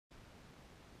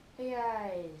Hey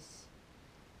guys,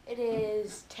 it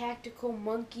is Tactical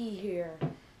Monkey here.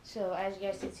 So as you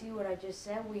guys can see what I just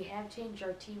said, we have changed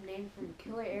our team name from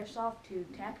Killer Airsoft to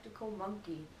Tactical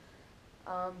Monkey.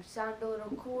 Sounded a little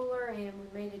cooler and we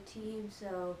made a team,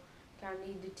 so kind of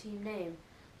need the team name.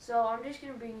 So I'm just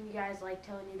going to bring you guys, like,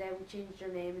 telling you that we changed our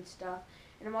name and stuff.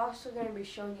 And I'm also going to be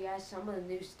showing you guys some of the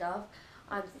new stuff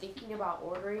I'm thinking about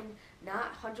ordering.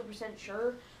 Not 100%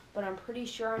 sure, but I'm pretty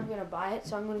sure I'm going to buy it.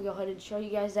 So I'm going to go ahead and show you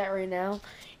guys that right now.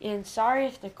 And sorry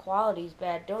if the quality's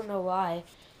bad. Don't know why,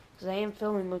 because I am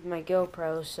filming with my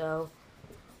GoPro. So,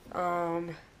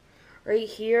 right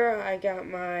here I got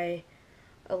my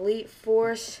Elite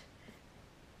Force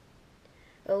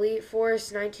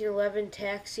 1911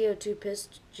 TAC CO2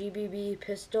 GBB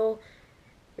pistol.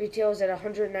 Retails at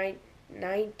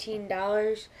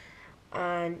 $119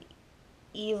 on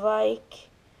eLike.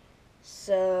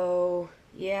 So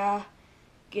yeah,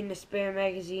 getting a spare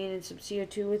magazine and some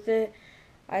CO2 with it.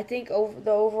 I think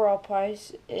the overall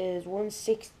price is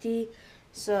 $160.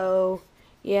 So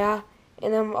yeah,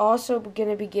 and I'm also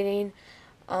gonna be getting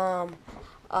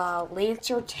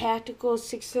Lancer Tactical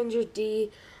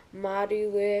 600D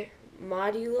modular.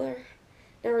 Not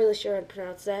really sure how to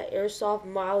pronounce that. Airsoft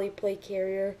Molly play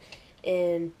carrier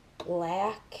in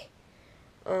black.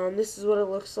 This is what it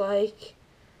looks like.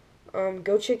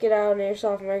 Go check it out in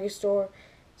Airsoft Megastore.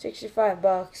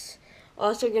 $65.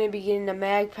 Also going to be getting a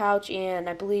mag pouch and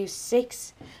I believe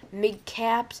 6 mid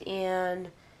caps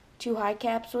and 2 high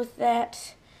caps with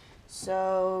that.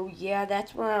 So yeah,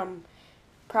 that's what I'm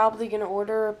probably going to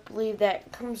order. I believe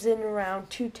that comes in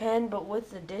around $210, but with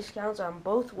the discounts on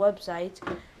both websites,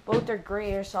 both are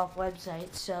great Airsoft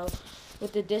websites. So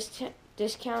with the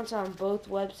discounts on both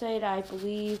websites, I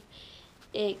believe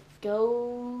it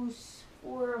goes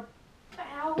for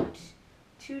about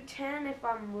 $210. If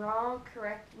I'm wrong,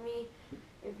 correct me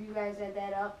if you guys add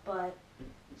that up. But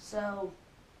so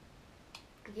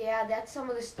yeah, that's some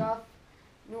of the stuff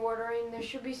new ordering. There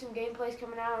should be some gameplays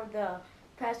coming out of the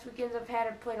past weekends I've had.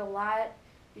 I've played a lot,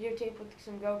 videotape with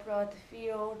some GoPro at the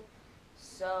field.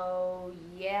 So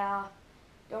yeah,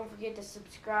 don't forget to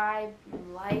subscribe,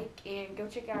 like, and go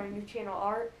check out our new channel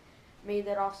art. Made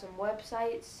that off some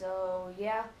websites. So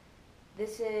yeah,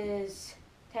 this is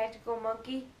Tactical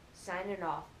Monkey signing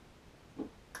off.